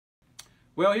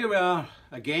Well, here we are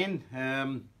again,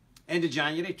 end of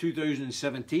January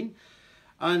 2017,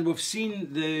 and we've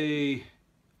seen the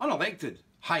unelected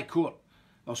High Court,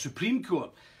 or Supreme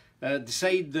Court,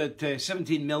 decide that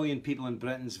 17 million people in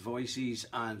Britain's voices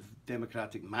and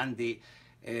democratic mandate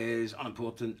is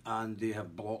unimportant, and they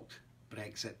have blocked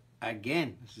Brexit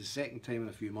again. This is the second time in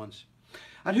a few months.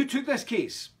 And who took this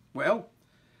case? Well,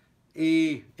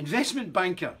 an investment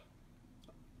banker,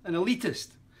 an elitist,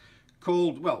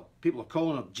 called, well, people are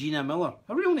calling her Gina Miller.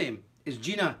 Her real name is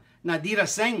Gina Nadira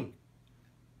Singh.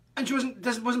 And she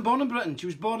wasn't born in Britain, she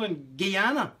was born in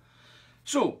Guyana.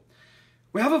 So,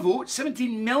 we have a vote,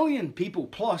 17 million people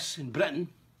plus in Britain,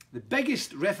 the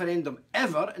biggest referendum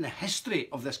ever in the history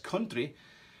of this country,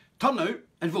 turn out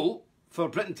and vote for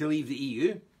Britain to leave the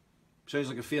EU. Sounds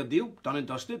like a fair deal, done and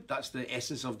dusted, that's the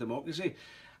essence of democracy.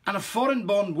 And a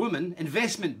foreign-born woman,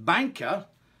 investment banker,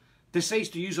 decides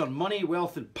to use her money,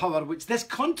 wealth and power, which this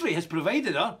country has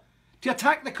provided her, to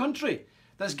attack the country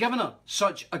that's given her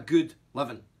such a good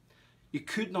living. You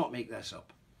could not make this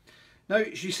up. Now,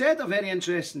 she said a very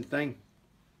interesting thing.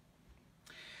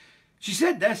 She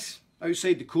said this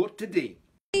outside the court today.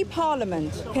 Only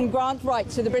Parliament can grant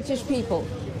rights to the British people,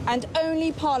 and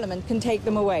only Parliament can take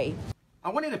them away. I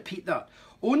want to repeat that.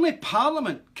 Only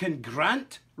Parliament can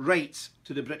grant rights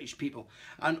to the British people,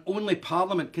 and only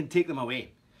Parliament can take them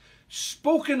away.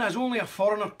 Spoken as only a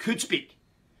foreigner could speak,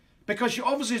 because she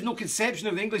obviously has no conception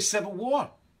of the English Civil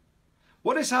War.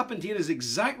 What has happened here is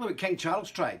exactly what King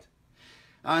Charles tried.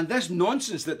 And this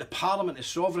nonsense that the Parliament is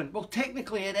sovereign, well,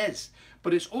 technically it is,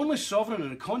 but it's only sovereign in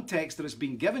the context that it's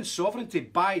been given sovereignty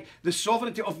by the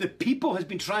sovereignty of the people has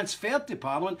been transferred to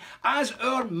Parliament as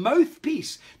our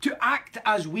mouthpiece to act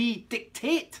as we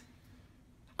dictate.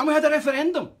 And we had a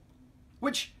referendum,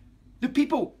 which the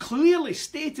people clearly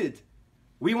stated,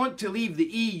 we want to leave the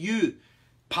EU.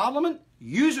 Parliament,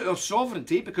 use our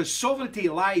sovereignty, because sovereignty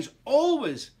lies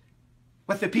always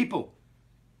with the people.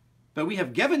 But we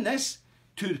have given this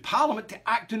to Parliament to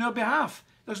act on our behalf.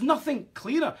 There's nothing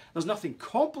clearer, there's nothing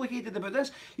complicated about this.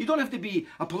 You don't have to be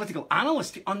a political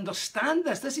analyst to understand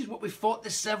this. This is what we fought the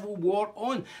Civil War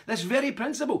on, this very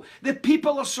principle. The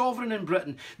people are sovereign in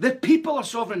Britain. The people are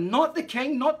sovereign, not the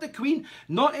King, not the Queen,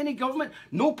 not any government,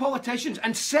 no politicians,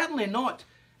 and certainly not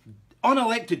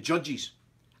unelected judges,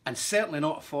 and certainly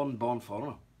not a foreign-born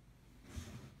foreigner.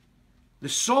 The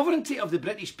sovereignty of the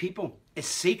British people is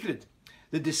sacred.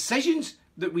 The decisions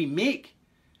that we make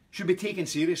should be taken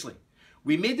seriously.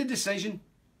 We made the decision,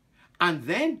 and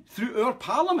then through our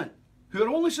Parliament, who are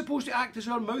only supposed to act as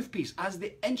our mouthpiece, as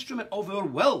the instrument of our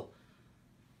will,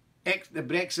 the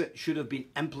Brexit should have been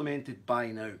implemented by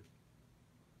now.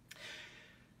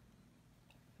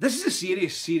 This is a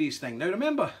serious, serious thing. Now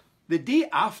remember, the day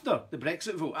after the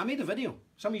Brexit vote, I made a video.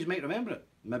 Some of you might remember it,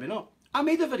 maybe not. I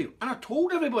made a video and I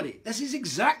told everybody this is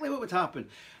exactly what would happen.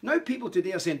 Now people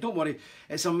today are saying, don't worry,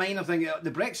 it's a minor thing,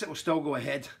 the Brexit will still go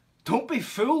ahead. Don't be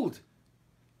fooled.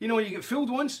 You know, you get fooled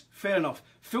once, fair enough.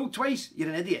 Fooled twice, you're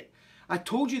an idiot. I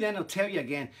told you then, I'll tell you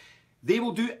again, they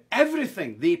will do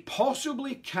everything they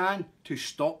possibly can to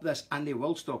stop this, and they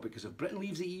will stop it, because if Britain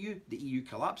leaves the EU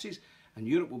collapses, and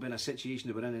Europe will be in a situation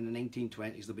that we're in the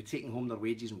 1920s. They'll be taking home their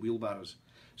wages in wheelbarrows.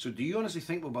 So do you honestly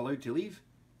think we'll be allowed to leave?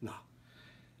 No.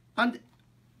 And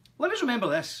let us remember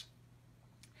this.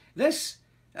 This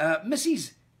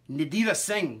Mrs. Nadira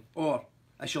Singh, or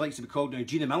as she likes to be called now,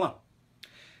 Gina Miller,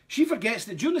 she forgets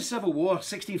that during the Civil War,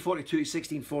 1642 to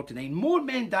 1649, more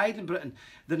men died in Britain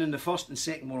than in the First and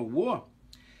Second World War.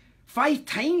 5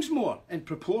 times more in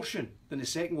proportion than the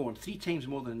Second War, and 3 times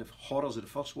more than the horrors of the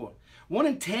First War. 1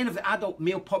 in 10 of the adult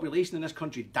male population in this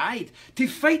country died to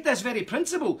fight this very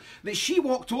principle that she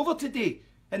walked over today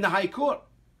in the High Court.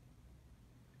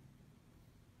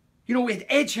 You know, we had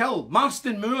Edgehill,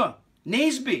 Marston Moor,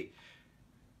 Naseby.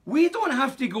 We don't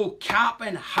have to go cap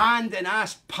in hand and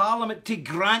ask Parliament to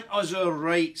grant us our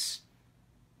rights.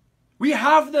 We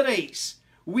have the rights.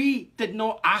 We did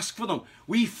not ask for them.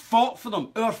 We fought for them.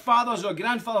 Our fathers, our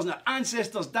grandfathers and our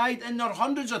ancestors died in their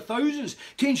hundreds of thousands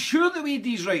to ensure that we had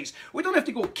these rights. We don't have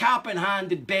to go cap in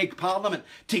hand and beg Parliament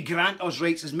to grant us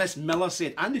rights, as Miss Miller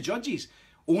said, and the judges.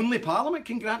 Only Parliament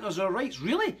can grant us our rights.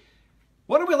 Really?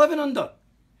 What are we living under?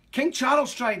 King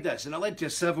Charles tried this and it led to a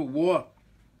civil war.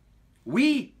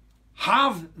 We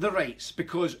have the rights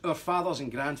because our fathers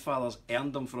and grandfathers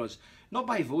earned them for us, not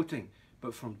by voting,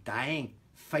 but from dying,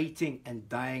 fighting and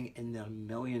dying in their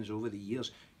millions over the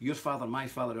years. Your father, my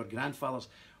father, our grandfathers,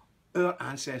 our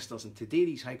ancestors, and today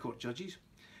these High Court judges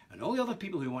and all the other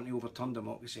people who want to overturn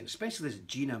democracy, and especially this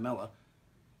Gina Miller,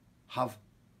 have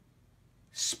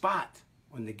spat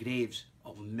on the graves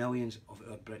of millions of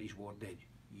our British war dead.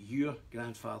 Your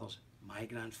grandfathers, my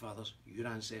grandfathers, your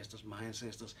ancestors, my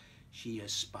ancestors. She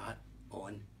has spat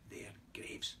on their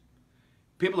graves.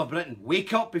 People of Britain,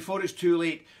 wake up before it's too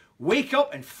late. Wake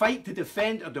up and fight to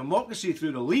defend our democracy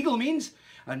through the legal means,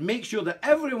 and make sure that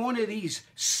every one of these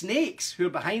snakes who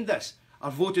are behind this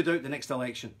are voted out the next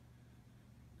election.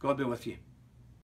 God be with you.